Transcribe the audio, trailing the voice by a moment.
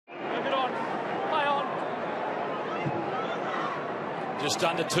Just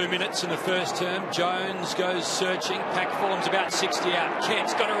under 2 minutes in the first term. Jones goes searching. Pack Fulham's about 60 out.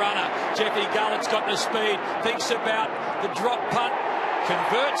 Kent's got a runner. Jeffy Garlett's got the speed. Thinks about the drop punt.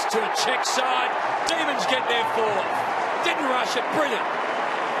 Converts to a check side. Demons get their fourth. Didn't rush it. Brilliant.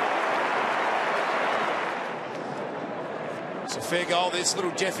 It's a fair goal, this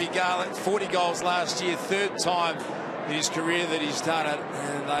little Jeffy Garlett. 40 goals last year. Third time in his career that he's done it.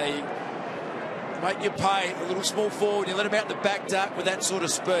 And they make you pay. A little small forward. You let him out the back duck with that sort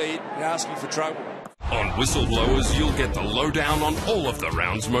of speed. You're asking for trouble. On Whistleblowers, you'll get the lowdown on all of the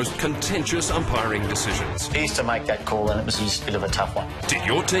round's most contentious umpiring decisions. He used to make that call and it was a bit of a tough one. Did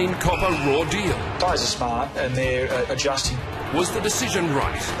your team cop a raw deal? Guys are smart and they're adjusting. Was the decision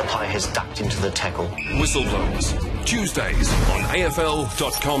right? The player has ducked into the tackle. Whistleblowers, Tuesdays on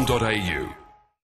afl.com.au.